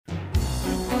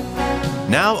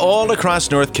Now all across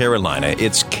North Carolina,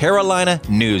 it's Carolina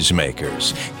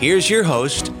Newsmakers. Here's your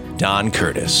host, Don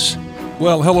Curtis.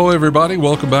 Well, hello, everybody.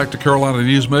 Welcome back to Carolina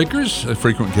Newsmakers. A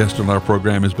frequent guest on our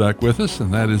program is back with us,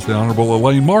 and that is the Honorable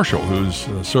Elaine Marshall, who's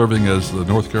serving as the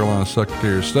North Carolina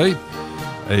Secretary of State,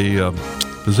 a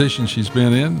position she's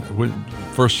been in.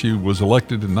 First, she was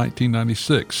elected in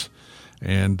 1996.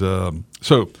 And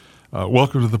so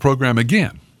welcome to the program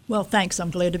again. Well, thanks.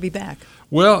 I'm glad to be back.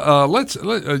 Well, let's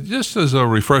just as a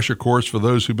refresher course for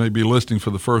those who may be listening for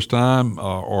the first time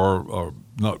or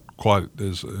not quite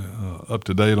as up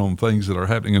to date on things that are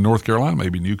happening in North Carolina,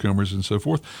 maybe newcomers and so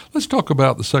forth. Let's talk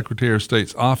about the Secretary of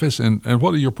State's office and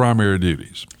what are your primary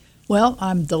duties? Well,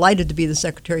 I'm delighted to be the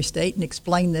Secretary of State and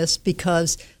explain this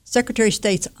because Secretary of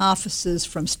State's offices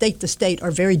from state to state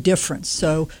are very different.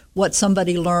 So what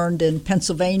somebody learned in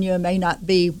Pennsylvania may not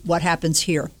be what happens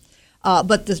here.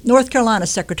 But the North Carolina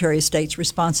Secretary of State's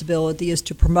responsibility is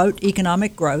to promote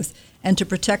economic growth and to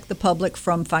protect the public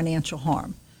from financial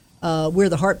harm. We're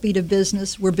the heartbeat of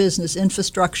business. We're business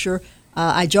infrastructure.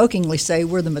 I jokingly say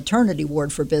we're the maternity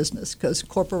ward for business because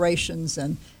corporations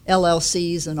and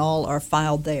LLCs and all are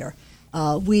filed there.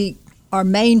 Our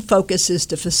main focus is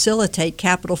to facilitate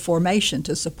capital formation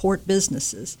to support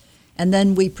businesses. And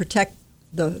then we protect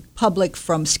the public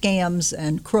from scams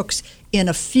and crooks in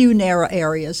a few narrow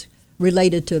areas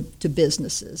related to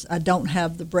businesses. I don't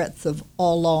have the breadth of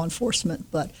all law enforcement,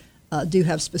 but do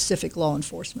have specific law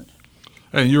enforcement.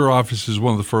 And your office is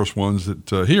one of the first ones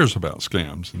that hears about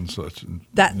scams and such.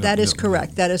 That is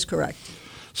correct. That is correct.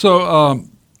 So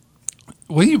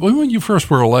when you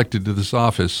first were elected to this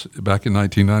office back in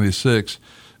 1996,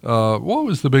 what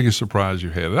was the biggest surprise you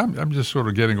had? I'm just sort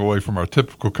of getting away from our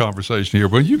typical conversation here.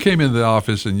 But you came into the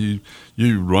office and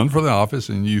you run for the office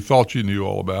and you thought you knew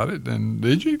all about it, and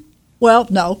did you? Well,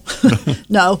 no,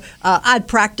 no. I'd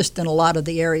practiced in a lot of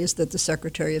the areas that the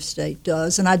Secretary of State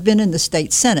does, and I'd been in the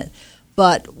state Senate.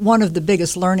 But one of the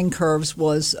biggest learning curves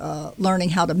was learning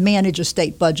how to manage a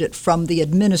state budget from the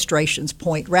administration's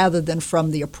point rather than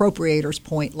from the appropriator's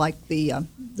point like the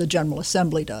General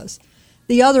Assembly does.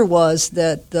 The other was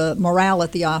that the morale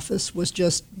at the office was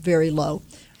just very low.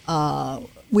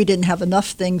 We didn't have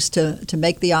enough things to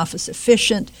make the office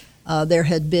efficient. There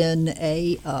had been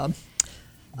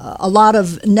a lot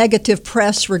of negative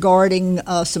press regarding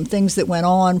some things that went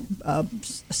on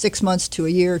 6 months to a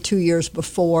year, 2 years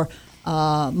before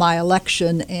my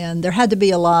election, and there had to be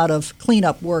a lot of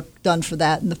cleanup work done for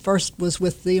that, and the first was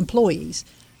with the employees.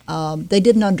 They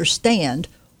didn't understand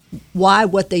why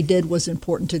what they did was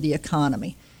important to the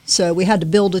economy. So we had to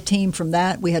build a team from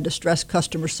that. We had to stress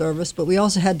customer service, but we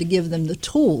also had to give them the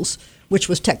tools, which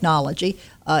was technology,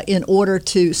 in order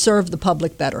to serve the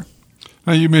public better.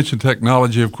 Now, you mentioned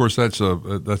technology. Of course, that's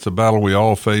a battle we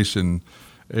all face in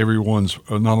everyone's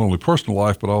not only personal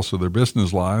life but also their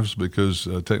business lives because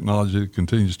technology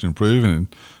continues to improve, and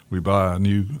we buy a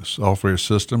new software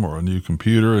system or a new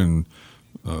computer, and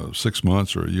 6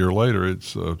 months or a year later,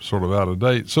 it's sort of out of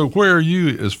date. So, where are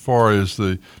you as far as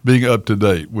the being up to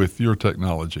date with your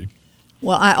technology?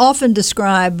 Well, I often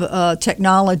describe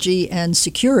technology and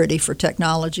security for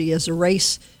technology as a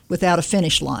race without a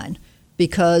finish line.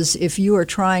 Because if you are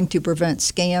trying to prevent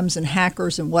scams and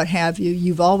hackers and what have you,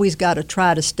 you've always got to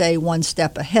try to stay one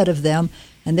step ahead of them,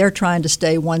 and they're trying to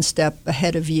stay one step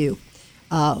ahead of you.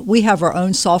 We have our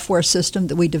own software system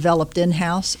that we developed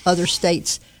in-house. Other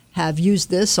states have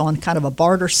used this on kind of a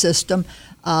barter system.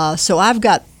 So I've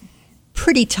got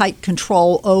pretty tight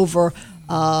control over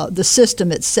the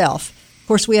system itself. Of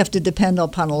course, we have to depend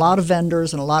upon a lot of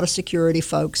vendors and a lot of security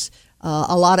folks.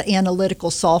 A lot of analytical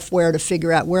software to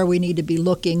figure out where we need to be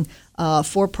looking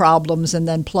for problems and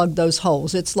then plug those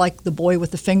holes. It's like the boy with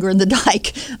the finger in the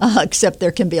dike, except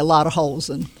there can be a lot of holes,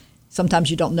 and sometimes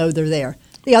you don't know they're there.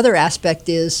 The other aspect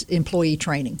is employee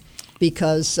training,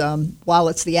 because while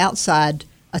it's the outside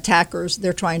attackers,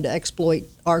 they're trying to exploit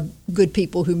our good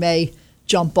people who may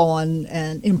jump on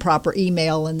an improper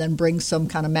email and then bring some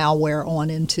kind of malware on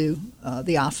into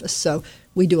the office. So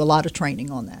we do a lot of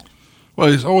training on that.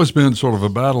 Well, it's always been sort of a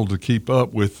battle to keep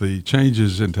up with the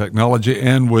changes in technology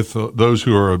and with those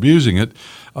who are abusing it.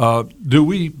 Do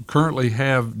we currently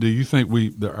have, do you think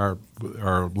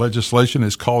our legislation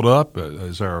is caught up?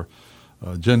 Is our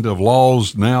agenda of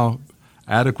laws now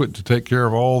adequate to take care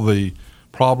of all the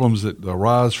problems that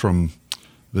arise from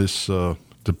this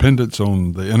dependence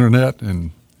on the internet?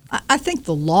 And I think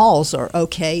the laws are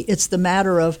okay. It's the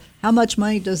matter of how much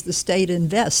money does the state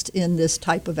invest in this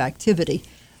type of activity.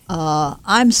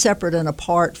 I'm separate and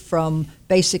apart from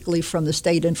basically from the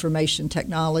state information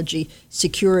technology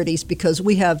securities because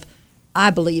we have, I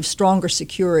believe, stronger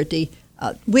security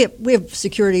we have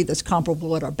security that's comparable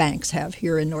to what our banks have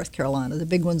here in North Carolina, the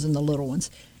big ones and the little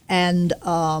ones. And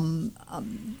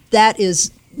that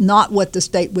is not what the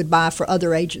state would buy for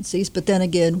other agencies. But then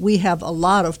again, we have a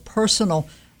lot of personal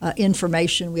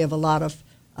information. We have a lot of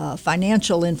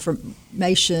financial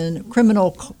information,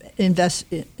 criminal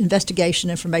investigation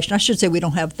information. I should say we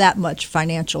don't have that much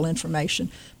financial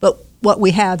information. But what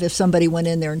we have, if somebody went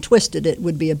in there and twisted it,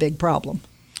 would be a big problem.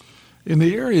 In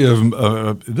the area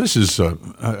of this is,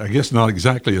 I guess, not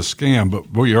exactly a scam,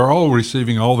 but we are all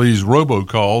receiving all these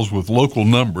robocalls with local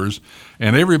numbers,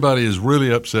 and everybody is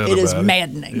really upset about it. It is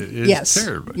maddening. It's yes.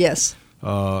 terrible. Yes.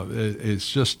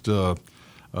 It's just so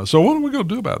what are we going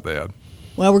to do about that?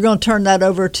 Well, we're going to turn that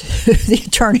over to the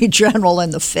Attorney General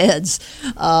and the feds.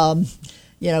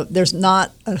 There's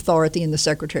not authority in the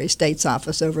Secretary of State's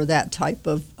office over that type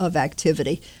of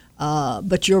activity.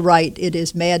 But you're right, it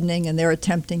is maddening, and they're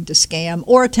attempting to scam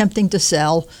or attempting to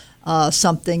sell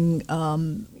something.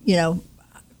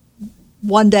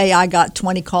 One day I got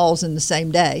 20 calls in the same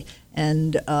day,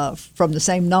 and from the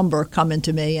same number coming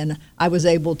to me, and I was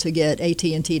able to get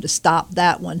AT&T to stop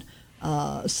that one.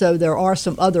 So there are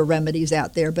some other remedies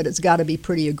out there, but it's got to be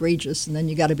pretty egregious, and then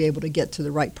you got to be able to get to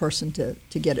the right person to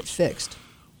get it fixed.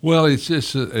 Well, it's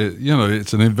just,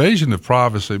 it's an invasion of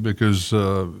privacy because,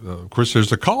 of course,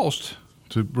 there's a cost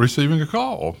to receiving a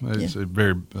call. It's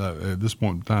very, at this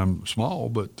point in time, small,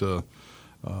 but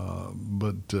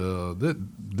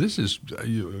this is,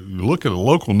 you look at a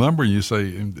local number and you say,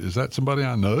 is that somebody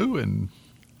I know? And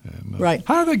right.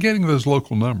 How are they getting those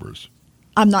local numbers?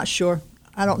 I'm not sure.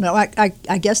 I don't know. I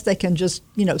guess they can just,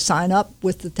 sign up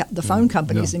with the phone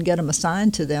companies and get them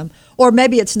assigned to them. Or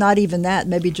maybe it's not even that.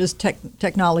 Maybe just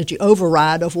technology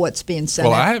override of what's being sent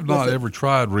out. Well, I have not ever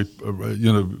tried,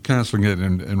 canceling it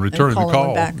and returning the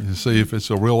call and see if it's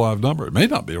a real live number. It may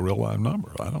not be a real live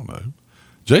number. I don't know.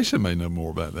 Jason may know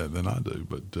more about that than I do.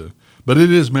 But it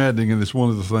is maddening, and it's one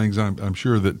of the things I'm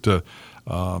sure that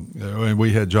and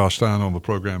we had Josh Stein on the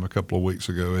program a couple of weeks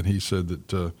ago, and he said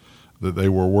that they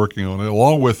were working on it,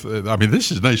 along with,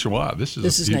 this is nationwide. This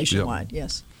is nationwide,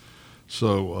 yes.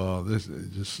 So this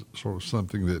is just sort of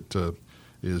something that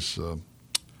is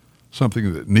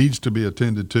something that needs to be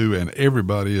attended to, and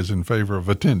everybody is in favor of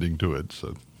attending to it.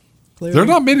 So clearly, there are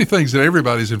not many things that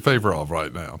everybody's in favor of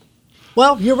right now.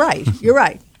 Well, you're right. You're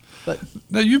right. But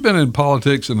now, you've been in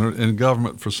politics and in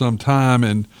government for some time,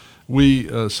 and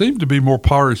we seem to be more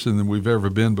partisan than we've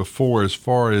ever been before as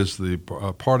far as the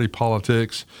party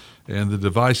politics and the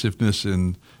divisiveness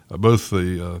in both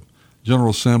the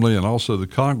General Assembly and also the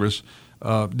Congress.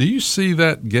 Do you see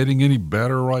that getting any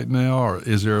better right now, or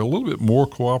is there a little bit more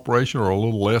cooperation or a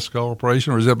little less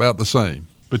cooperation, or is it about the same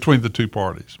between the two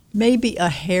parties? Maybe a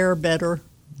hair better,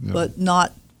 but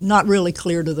not really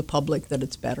clear to the public that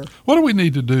it's better. What do we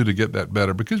need to do to get that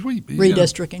better? Because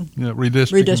redistricting.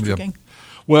 Redistricting. Yeah.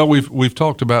 Well, we've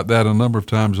talked about that a number of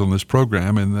times on this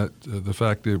program, and that the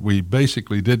fact that we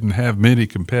basically didn't have many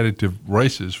competitive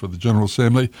races for the General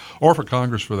Assembly or for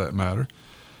Congress, for that matter,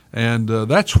 and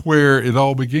that's where it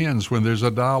all begins, when there's a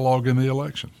dialogue in the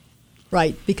election.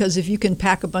 Right, because if you can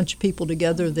pack a bunch of people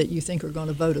together that you think are going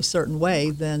to vote a certain way,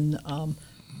 then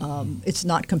it's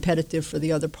not competitive for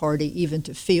the other party even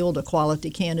to field a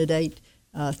quality candidate.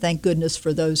 Thank goodness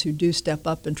for those who do step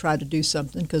up and try to do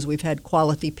something, because we've had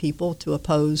quality people to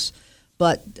oppose,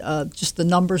 but just the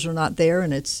numbers are not there,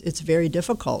 and it's very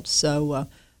difficult. So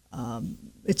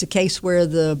it's a case where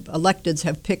the electeds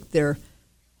have picked their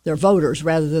voters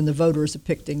rather than the voters are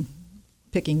picking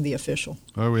the official.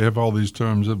 Well, we have all these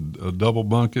terms of double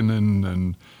bunking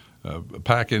and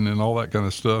packing and all that kind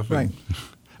of stuff. Right.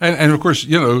 And of course,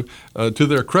 to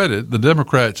their credit, the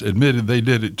Democrats admitted they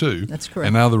did it too. That's correct.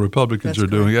 And now the Republicans are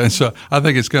doing it. And so I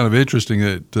think it's kind of interesting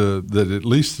that at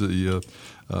least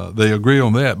they agree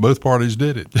on that. Both parties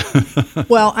did it.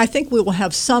 Well, I think we will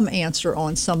have some answer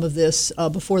on some of this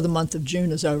before the month of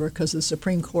June is over, because the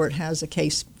Supreme Court has a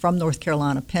case from North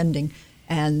Carolina pending,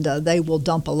 and they will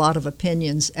dump a lot of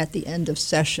opinions at the end of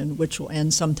session, which will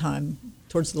end sometime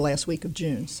towards the last week of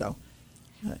June. So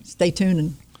stay tuned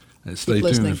and stay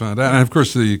tuned and find out. And, of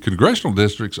course, the congressional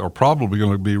districts are probably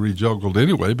going to be rejuggled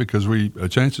anyway, because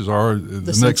chances are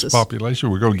the next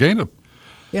population, we're going to gain them.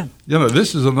 Yeah.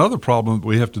 This is another problem that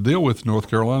we have to deal with in North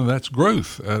Carolina, that's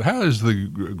growth. How is the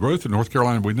growth in North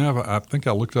Carolina? I think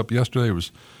I looked up yesterday, it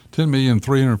was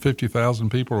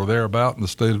 10,350,000 people or thereabout in the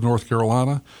state of North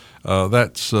Carolina.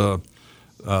 That's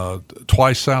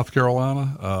twice South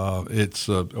Carolina. It's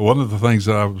one of the things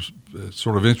that I was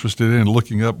sort of interested in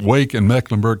looking up. Wake and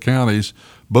Mecklenburg counties,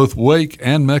 both Wake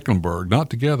and Mecklenburg, not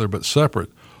together but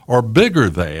separate, are bigger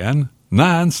than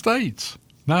 9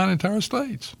 entire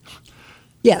states.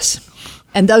 Yes.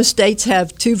 And those states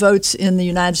have 2 votes in the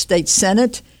United States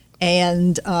Senate,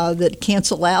 and that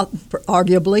cancel out,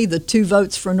 arguably, the 2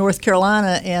 votes for North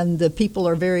Carolina, and the people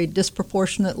are very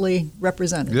disproportionately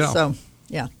represented. Yeah. So,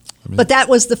 yeah. But that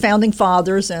was the Founding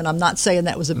Fathers, and I'm not saying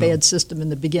that was a bad system in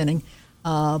the beginning,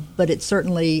 but it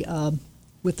certainly,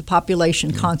 with the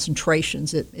population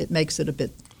concentrations, it makes it a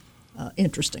bit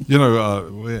interesting. You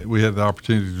know, we had the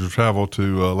opportunity to travel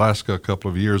to Alaska a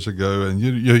couple of years ago, and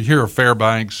you hear of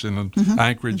Fairbanks and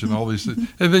Anchorage and all these things,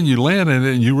 and then you land in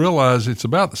it and you realize it's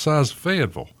about the size of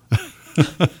Fayetteville.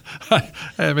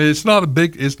 I mean, it's not a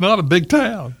big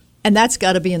town. And that's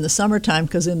got to be in the summertime,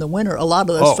 because in the winter, a lot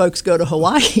of those folks go to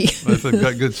Hawaii. If they've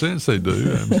got good sense, they do.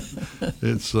 And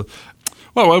it's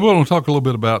well, I want to talk a little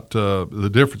bit about the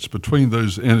difference between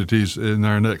those entities in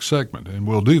our next segment, and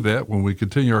we'll do that when we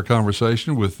continue our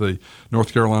conversation with the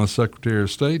North Carolina Secretary of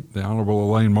State, the Honorable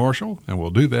Elaine Marshall, and we'll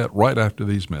do that right after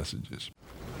these messages.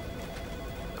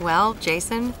 Well,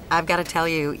 Jason, I've got to tell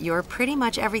you, you're pretty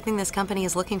much everything this company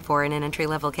is looking for in an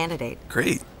entry-level candidate.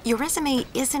 Great. Your resume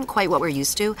isn't quite what we're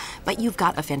used to, but you've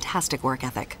got a fantastic work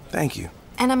ethic. Thank you.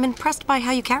 And I'm impressed by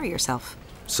how you carry yourself.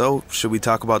 So, should we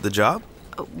talk about the job?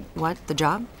 What? The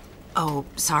job? Oh,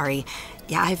 sorry.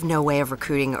 Yeah, I have no way of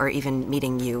recruiting or even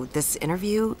meeting you. This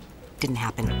interview didn't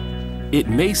happen. It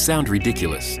may sound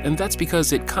ridiculous, and that's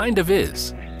because it kind of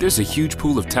is. There's a huge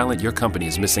pool of talent your company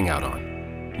is missing out on.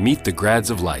 Meet the grads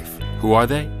of life. Who are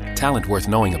they? Talent worth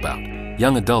knowing about.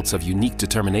 Young adults of unique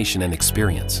determination and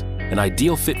experience. An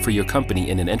ideal fit for your company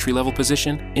in an entry-level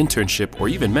position, internship, or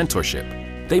even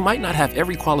mentorship. They might not have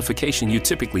every qualification you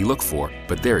typically look for,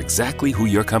 but they're exactly who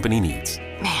your company needs.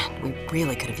 Man, we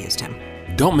really could have used him.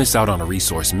 Don't miss out on a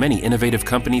resource many innovative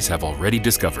companies have already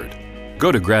discovered.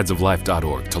 Go to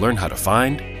gradsoflife.org to learn how to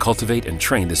find, cultivate, and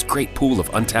train this great pool of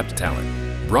untapped talent.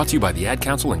 Brought to you by the Ad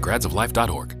Council and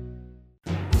gradsoflife.org.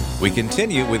 We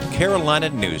continue with Carolina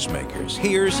Newsmakers.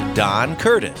 Here's Don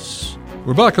Curtis.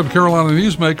 We're back on Carolina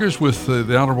Newsmakers with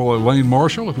the Honorable Elaine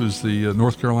Marshall, who's the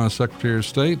North Carolina Secretary of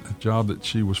State, a job that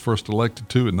she was first elected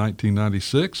to in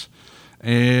 1996.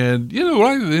 And, you know,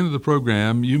 right at the end of the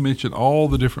program, you mentioned all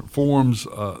the different forms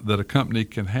that a company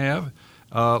can have.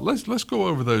 Let's go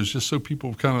over those just so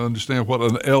people kind of understand what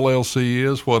an LLC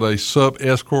is, what a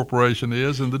sub-S corporation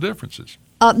is, and the differences.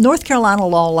 North Carolina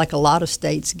law, like a lot of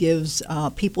states, gives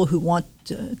people who want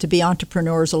to be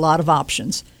entrepreneurs a lot of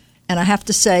options. And I have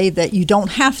to say that you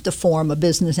don't have to form a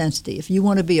business entity. If you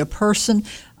want to be a person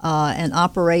and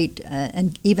operate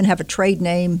and even have a trade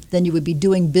name, then you would be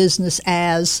doing business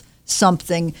as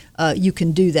something, you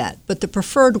can do that. But the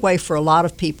preferred way for a lot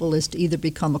of people is to either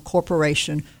become a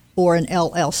corporation or an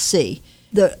LLC.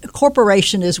 The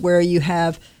corporation is where you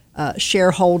have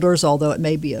shareholders, although it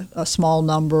may be a small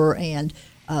number, and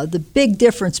the big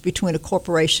difference between a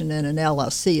corporation and an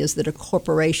LLC is that a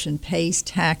corporation pays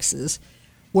taxes,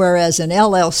 whereas an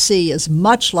LLC is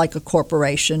much like a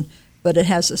corporation, but it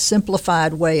has a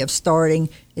simplified way of starting.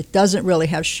 It doesn't really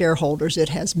have shareholders. It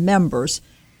has members.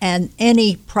 And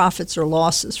any profits or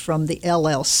losses from the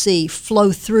LLC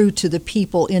flow through to the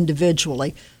people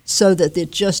individually so that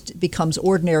it just becomes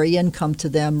ordinary income to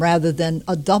them rather than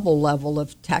a double level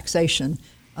of taxation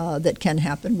that can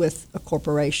happen with a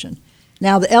corporation.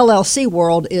 Now, the LLC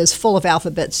world is full of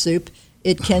alphabet soup.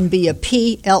 It can be a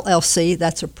PLLC,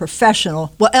 that's a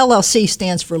professional. Well, LLC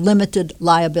stands for Limited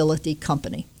Liability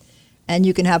Company. And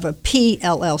you can have a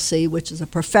PLLC, which is a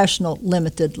Professional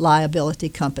Limited Liability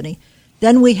Company.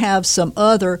 Then we have some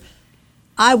other,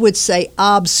 I would say,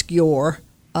 obscure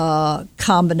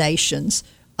combinations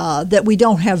that we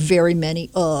don't have very many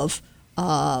of.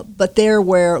 But they're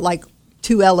where, like,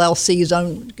 2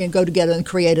 LLCs can go together and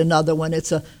create another one.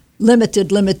 It's a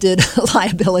limited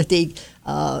liability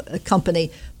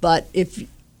company. But if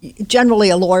generally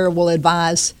a lawyer will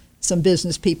advise some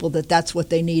business people that that's what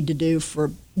they need to do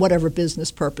for whatever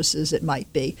business purposes it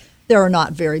might be. There are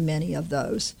not very many of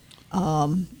those.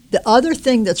 The other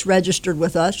thing that's registered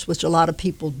with us, which a lot of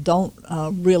people don't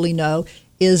really know,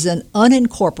 is an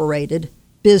unincorporated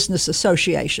business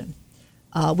association.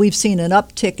 We've seen an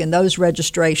uptick in those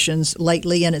registrations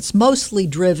lately, and it's mostly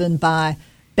driven by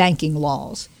banking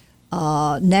laws.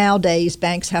 Nowadays,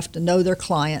 banks have to know their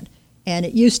client, and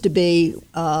it used to be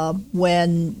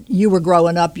when you were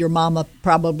growing up, your mama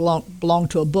probably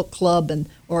belonged to a book club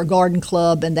or a garden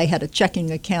club, and they had a checking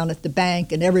account at the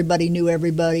bank, and everybody knew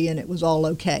everybody, and it was all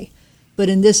okay. But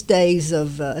in this days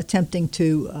of attempting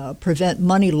to prevent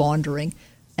money laundering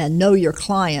and know your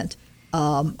client,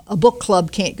 a book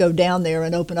club can't go down there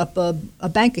and open up a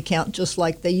bank account just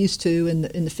like they used to in the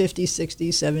 50s, 60s,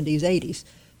 70s, 80s.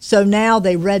 So now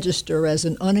they register as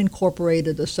an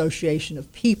unincorporated association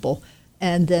of people,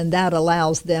 and then that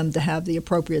allows them to have the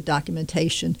appropriate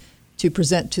documentation to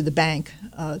present to the bank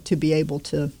to be able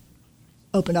to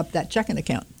open up that checking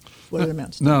account. What it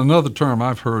amounts to. Now, another term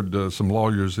I've heard some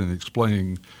lawyers in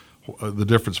explaining the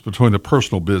difference between a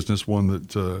personal business, one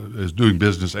that is doing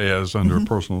business as under a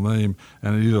personal name,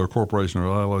 and either a corporation or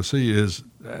LLC, is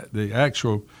the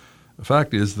actual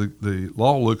fact is the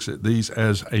law looks at these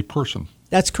as a person.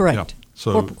 That's correct. Yeah.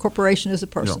 So corporation is a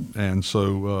person. Yeah. And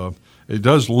so it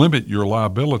does limit your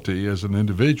liability as an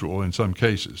individual in some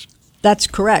cases. That's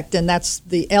correct, and that's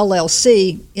the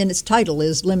LLC in its title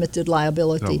is limited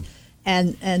liability,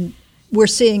 Yeah. and we're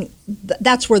seeing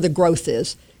that's where the growth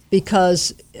is.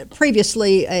 Because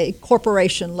previously a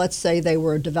corporation, let's say they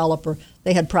were a developer,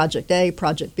 they had Project A,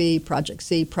 Project B, Project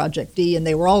C, Project D, and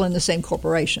they were all in the same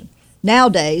corporation.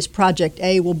 Nowadays, Project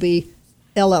A will be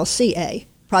LLC A,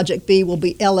 Project B will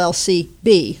be LLC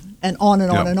B, and on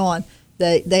and on and on.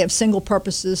 They have single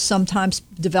purposes. Sometimes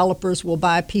developers will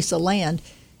buy a piece of land,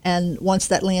 and once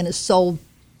that land is sold,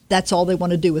 that's all they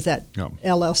want to do with that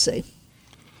LLC.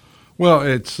 Well,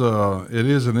 it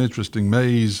is an interesting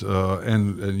maze,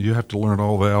 and you have to learn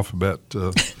all the alphabet.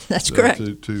 That's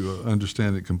correct. To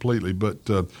understand it completely. But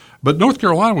North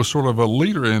Carolina was sort of a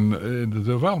leader in the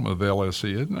development of the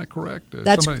LLC, isn't that correct?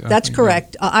 That's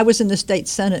correct. I was in the state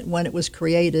Senate when it was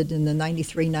created in the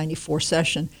 93-94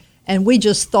 session, and we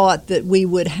just thought that we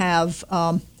would have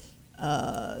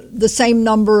the same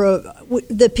number of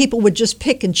that people would just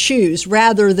pick and choose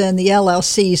rather than the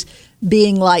LLCs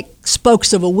being like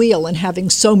spokes of a wheel and having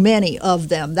so many of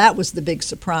them. That was the big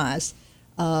surprise.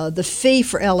 The fee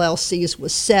for LLCs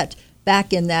was set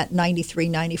back in that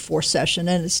 93-94 session,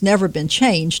 and it's never been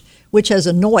changed, which has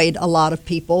annoyed a lot of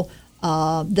people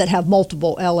that have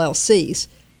multiple LLCs.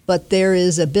 But there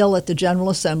is a bill at the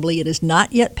General Assembly, it is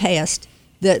not yet passed,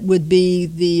 that would be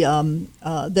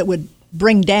that would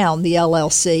bring down the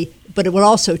LLC, but it would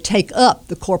also take up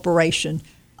the corporation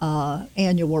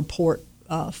annual report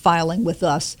filing with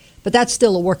us. But that's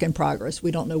still a work in progress.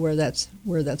 We don't know where that's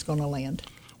going to land.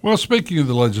 Well, speaking of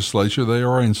the legislature, they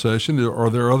are in session. Are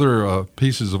there other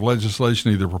pieces of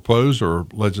legislation either proposed or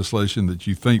legislation that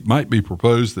you think might be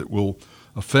proposed that will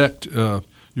affect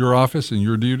your office and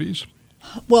your duties?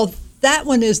 Well, that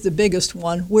one is the biggest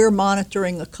one. We're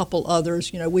monitoring a couple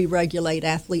others. We regulate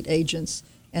athlete agents,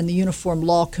 and the Uniform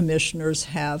Law Commissioners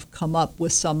have come up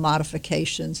with some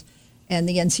modifications. And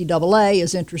the NCAA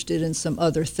is interested in some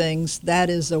other things. That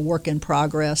is a work in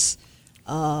progress.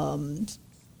 That's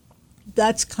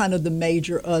kind of the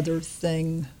major other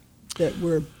thing that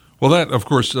we're... Well, that, of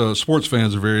course, sports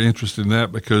fans are very interested in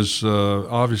that because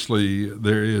obviously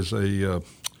there is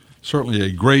certainly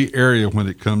a gray area when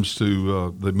it comes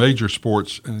to the major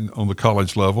sports on the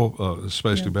college level,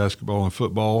 especially basketball and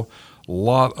football. A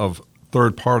lot of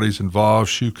third parties involved,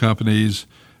 shoe companies,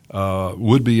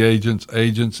 would-be agents,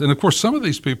 and of course some of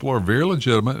these people are very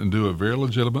legitimate and do a very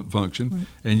legitimate function,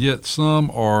 and yet some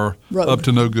are up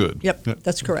to no good. Yep,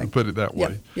 that's correct. To put it that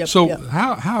way. Yep, so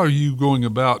how are you going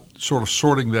about sort of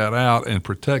sorting that out and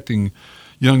protecting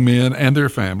young men and their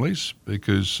families,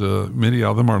 because many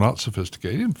of them are not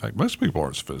sophisticated. In fact, most people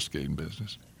aren't sophisticated in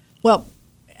business. Well,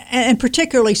 and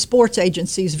particularly sports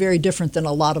agencies, very different than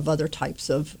a lot of other types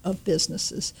of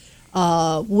businesses.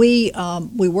 We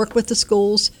work with the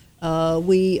schools.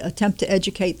 We attempt to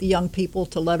educate the young people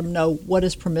to let them know what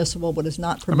is permissible, what is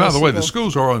not permissible. And by the way, the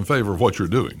schools are in favor of what you're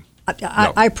doing.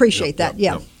 I appreciate that.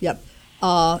 Yep.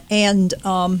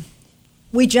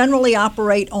 We generally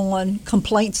operate on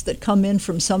complaints that come in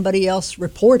from somebody else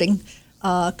reporting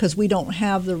because we don't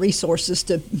have the resources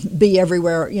to be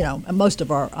everywhere. Most of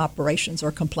our operations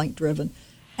are complaint-driven.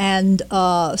 And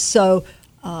so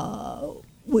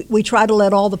we try to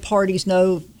let all the parties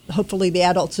know, hopefully the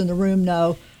adults in the room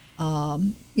know.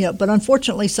 But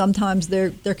unfortunately, sometimes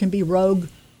there can be rogue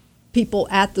people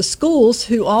at the schools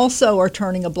who also are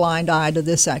turning a blind eye to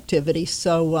this activity.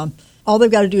 So all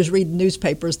they've got to do is read the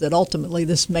newspapers that ultimately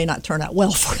this may not turn out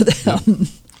well for them. Yeah.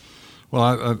 Well,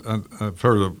 I've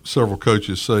heard of several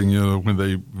coaches saying, when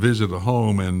they visit a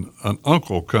home and an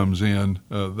uncle comes in,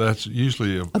 that's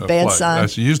usually a bad sign.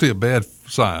 That's usually a bad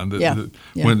sign.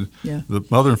 When the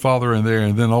mother and father are in there,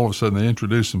 and then all of a sudden they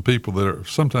introduce some people that are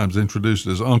sometimes introduced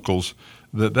as uncles,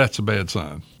 that's a bad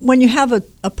sign. When you have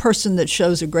a person that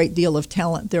shows a great deal of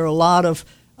talent, there are a lot of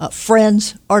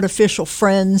friends, artificial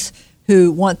friends, who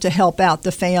want to help out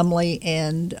the family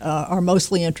and are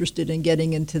mostly interested in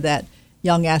getting into that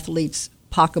young athlete's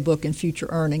pocketbook and future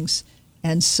earnings.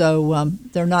 And so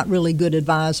they're not really good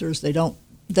advisors. They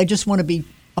just want to be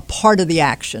a part of the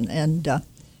action. And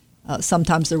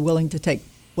sometimes they're willing to take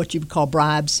what you would call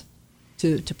bribes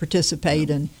to participate.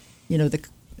 And,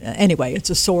 anyway, it's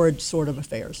a sordid sort of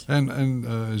affairs. And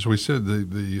as we said,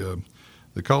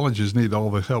 the colleges need all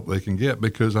the help they can get,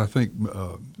 because I think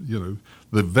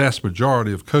the vast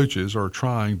majority of coaches are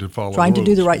trying to follow Trying to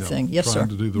do the rules. right thing. Yes, trying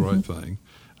sir. to do the right thing.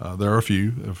 There are a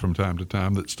few from time to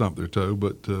time that stump their toe,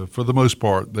 but for the most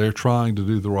part, they're trying to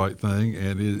do the right thing,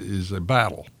 and it is a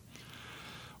battle.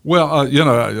 Well,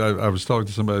 I was talking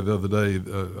to somebody the other day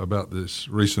about this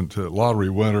recent lottery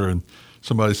winner, and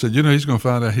somebody said, he's going to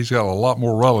find out he's got a lot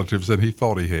more relatives than he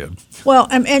thought he had. Well,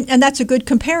 and that's a good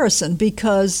comparison,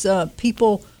 because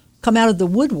people come out of the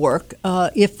woodwork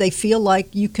if they feel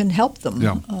like you can help them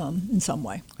in some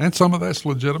way. And some of that's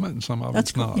legitimate and some of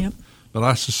it's not. Yep. But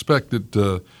I suspect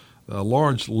that a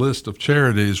large list of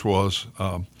charities was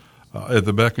at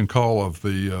the beck and call of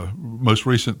the most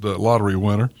recent lottery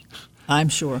winner. I'm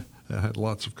sure. I had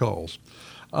lots of calls.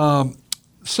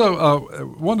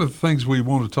 So one of the things we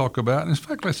want to talk about, and in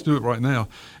fact, let's do it right now,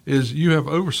 is you have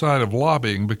oversight of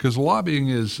lobbying, because lobbying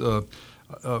is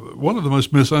one of the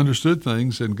most misunderstood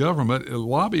things in government.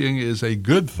 Lobbying is a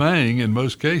good thing in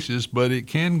most cases, but it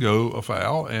can go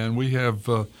afoul, and we have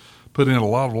put in a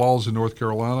lot of laws in North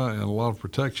Carolina and a lot of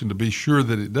protection to be sure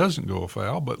that it doesn't go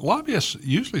afoul. But lobbyists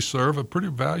usually serve a pretty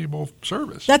valuable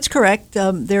service. That's correct.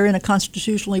 They're in a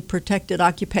constitutionally protected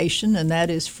occupation, and that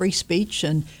is free speech.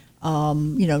 And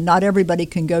not everybody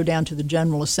can go down to the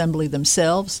General Assembly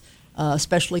themselves,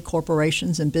 especially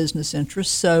corporations and business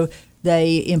interests. So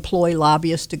they employ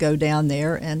lobbyists to go down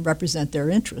there and represent their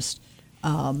interests.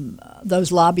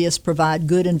 Those lobbyists provide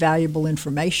good and valuable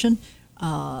information.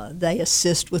 They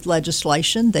assist with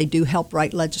legislation. They do help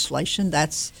write legislation.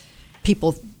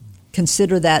 People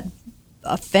consider that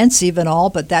offensive and all,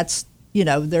 but that's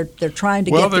they're trying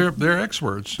to get. They're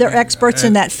experts. They're experts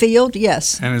in that field.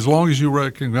 Yes. And as long as you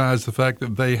recognize the fact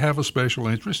that they have a special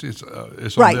interest, it's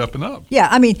right. on the up and up. Yeah,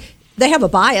 I mean, they have a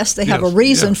bias. They have a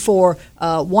reason for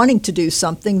wanting to do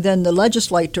something. Then the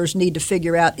legislators need to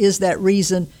figure out, is that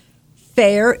reason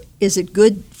fair? Is it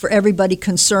good for everybody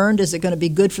concerned? Is it going to be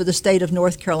good for the state of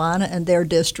North Carolina and their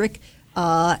district?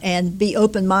 And be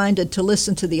open-minded to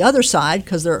listen to the other side,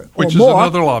 because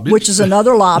another lobbyist. Which is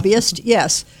another lobbyist,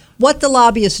 yes. What the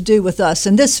lobbyists do with us,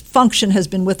 and this function has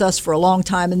been with us for a long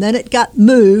time, and then it got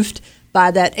moved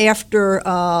by that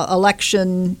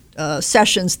after-election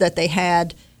sessions that they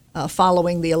had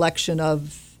following the election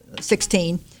of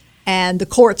 16. And the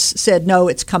courts said, no,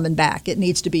 it's coming back. It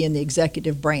needs to be in the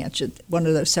executive branch, one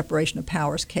of those separation of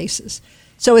powers cases.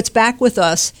 So it's back with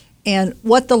us. And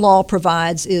what the law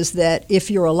provides is that if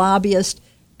you're a lobbyist,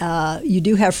 you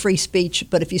do have free speech,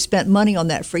 but if you spent money on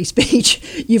that free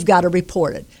speech, you've got to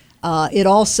report it. It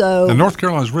also... And North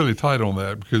Carolina's really tight on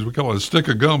that, because we call it a stick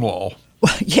of gum law.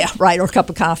 Yeah, right, or cup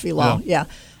of coffee law, yeah.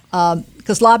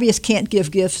 Because lobbyists can't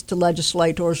give gifts to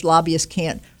legislators. Lobbyists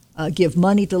can't give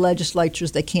money to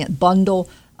legislatures. They can't bundle.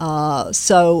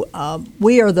 So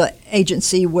we are the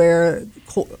agency where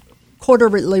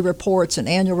quarterly reports and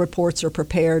annual reports are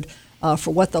prepared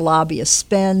for what the lobbyists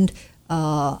spend.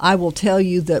 I will tell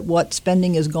you that what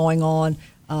spending is going on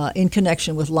in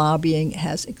connection with lobbying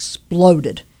has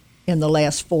exploded in the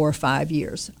last 4 or 5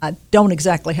 years. I don't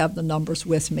exactly have the numbers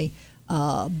with me,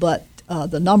 but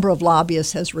the number of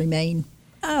lobbyists has remained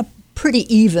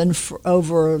pretty even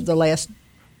over the last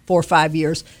 4 or 5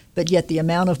 years, but yet the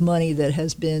amount of money that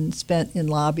has been spent in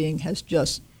lobbying has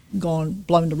just blown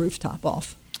the rooftop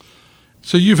off.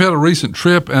 So you've had a recent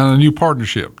trip and a new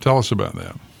partnership. Tell us about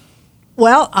that.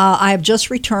 Well, I have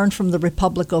just returned from the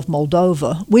Republic of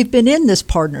Moldova. We've been in this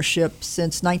partnership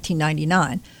since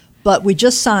 1999, but we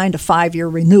just signed a 5-year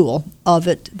renewal of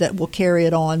it that will carry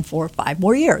it on for 5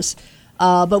 more years.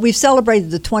 But we've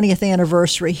celebrated the 20th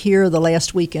anniversary here the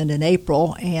last weekend in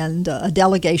April, and a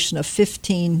delegation of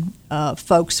 15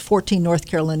 folks, 14 North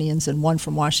Carolinians and 1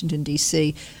 from Washington,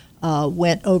 D.C.,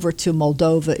 went over to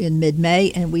Moldova in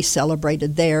mid-May, and we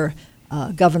celebrated there.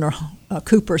 Governor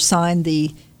Cooper signed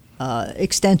the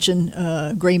extension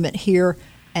agreement here,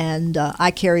 and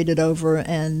I carried it over,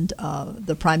 and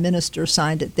the Prime Minister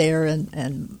signed it there,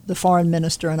 and the Foreign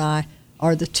Minister and I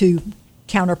are the 2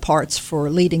 counterparts for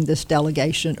leading this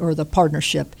delegation or the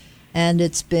partnership, and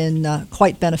it's been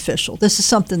quite beneficial. This is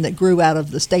something that grew out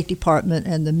of the State Department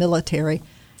and the military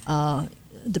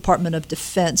Department of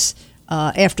Defense.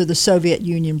 After the Soviet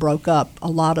Union broke up, a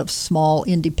lot of small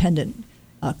independent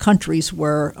countries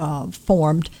were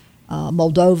formed.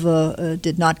 Moldova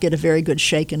did not get a very good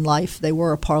shake in life. They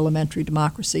were a parliamentary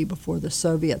democracy before the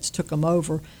Soviets took them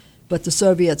over, but the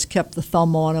Soviets kept the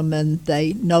thumb on them, and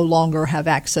they no longer have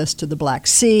access to the Black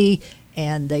Sea,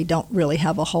 and they don't really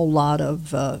have a whole lot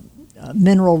of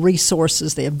mineral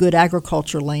resources. They have good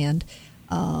agriculture land,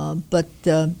 but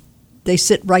they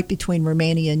sit right between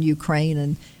Romania and Ukraine,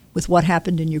 and with what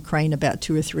happened in Ukraine about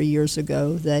 2 or 3 years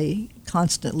ago, they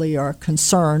constantly are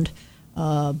concerned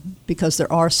because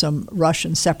there are some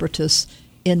Russian separatists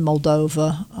in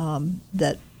Moldova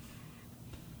that,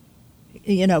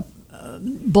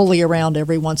 bully around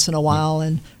every once in a while,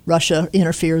 and Russia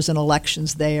interferes in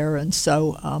elections there. And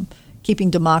so keeping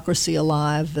democracy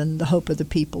alive and the hope of the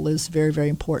people is very, very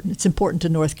important. It's important to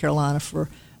North Carolina for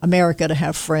America to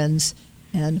have friends,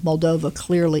 and Moldova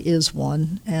clearly is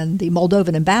one. And the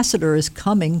Moldovan ambassador is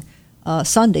coming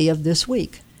Sunday of this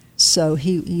week. So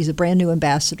he's a brand new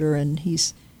ambassador, and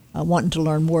he's wanting to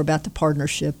learn more about the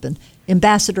partnership. And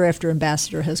ambassador after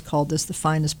ambassador has called this the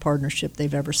finest partnership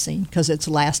they've ever seen because it's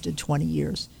lasted 20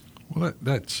 years. Well,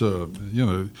 that's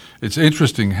it's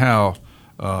interesting how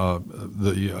I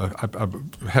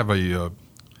have a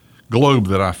globe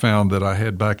that I found that I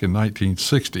had back in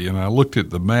 1960, and I looked at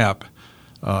the map.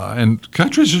 And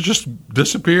countries have just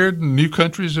disappeared, and new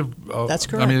countries have. That's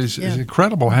correct. I mean, it's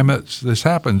incredible how much this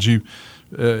happens.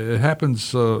 It happens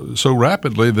so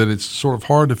rapidly that it's sort of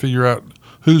hard to figure out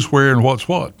who's where and what's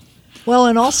what. Well,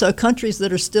 and also countries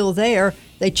that are still there,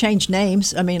 they change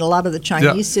names. I mean, a lot of the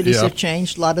Chinese cities have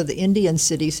changed. A lot of the Indian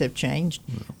cities have changed.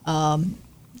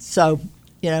 So,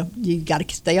 you got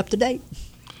to stay up to date.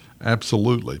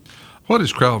 Absolutely. What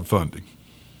is crowdfunding?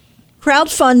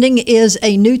 Crowdfunding is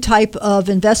a new type of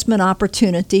investment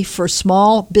opportunity for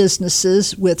small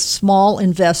businesses with small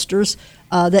investors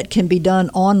that can be done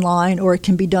online, or it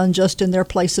can be done just in their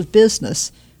place of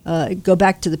business. Go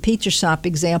back to the pizza shop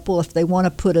example. If they want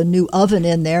to put a new oven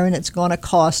in there and it's going to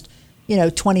cost,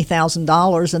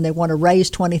 $20,000, and they want to raise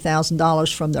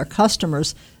 $20,000 from their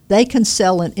customers, they can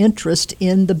sell an interest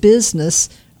in the business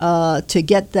to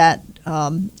get that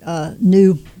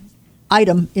new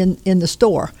item in the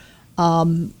store.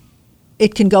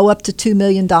 It can go up to $2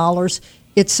 million.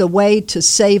 It's a way to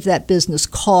save that business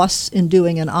costs in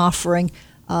doing an offering.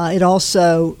 It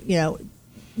also,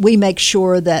 we make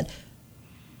sure that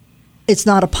it's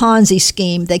not a Ponzi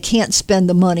scheme. They can't spend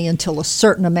the money until a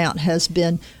certain amount has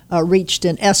been reached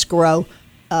in escrow.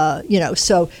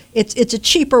 So it's a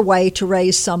cheaper way to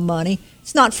raise some money.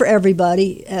 It's not for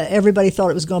everybody. Everybody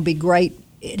thought it was going to be great.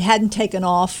 It hadn't taken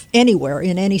off anywhere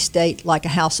in any state like a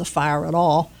house of fire at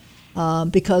all.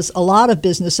 Because a lot of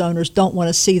business owners don't want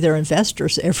to see their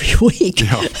investors every week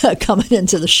coming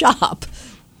into the shop.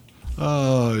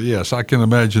 Yes, I can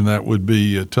imagine that would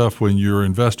be tough when your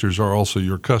investors are also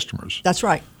your customers. That's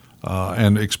right.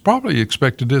 And probably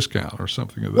expect a discount or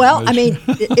something of that Well, nature. I mean,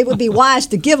 it would be wise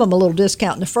to give them a little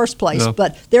discount in the first place,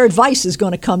 but their advice is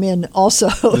going to come in also.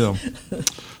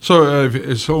 So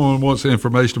if someone wants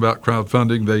information about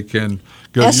crowdfunding, they can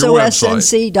go to your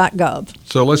website. SOSNC.gov.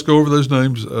 So let's go over those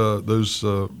names.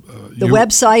 The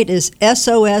website is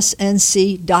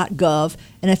SOSNC.gov,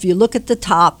 and if you look at the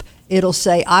top, it'll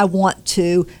say, I want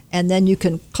to, and then you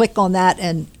can click on that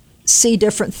and see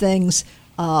different things.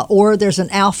 Or there's an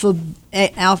A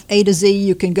to Z.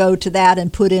 You can go to that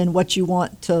and put in what you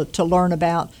want to learn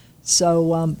about.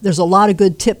 So there's a lot of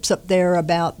good tips up there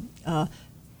about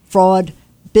fraud,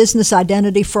 business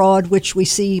identity fraud, which we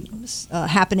see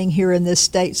happening here in this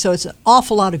state. So it's an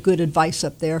awful lot of good advice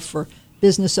up there for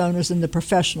business owners and the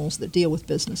professionals that deal with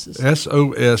businesses.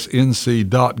 SOSNC.gov.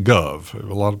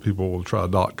 A lot of people will try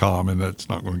 .com, and that's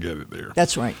not going to get it there.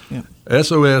 That's right. Yeah.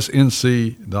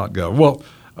 SOSNC.gov. Well,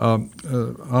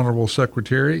 Honorable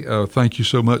Secretary, thank you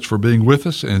so much for being with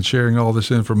us and sharing all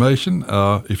this information.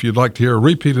 If you'd like to hear a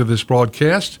repeat of this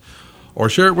broadcast or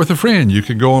share it with a friend, you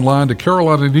can go online to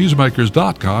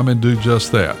carolinanewsmakers.com and do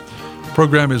just that. The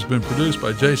program has been produced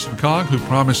by Jason Kong, who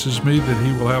promises me that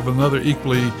he will have another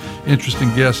equally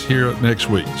interesting guest here next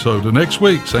week. So to next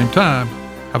week, same time,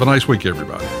 have a nice week,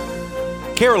 everybody.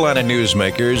 Carolina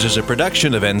Newsmakers is a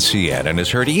production of NCN and is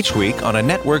heard each week on a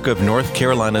network of North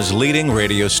Carolina's leading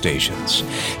radio stations.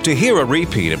 To hear a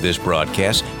repeat of this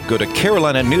broadcast, go to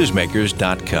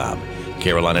carolinanewsmakers.com.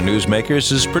 Carolina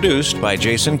Newsmakers is produced by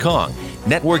Jason Kong.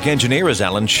 Network engineer is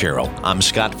Alan Sherrill. I'm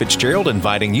Scott Fitzgerald,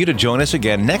 inviting you to join us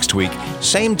again next week,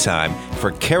 same time,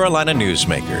 for Carolina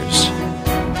Newsmakers.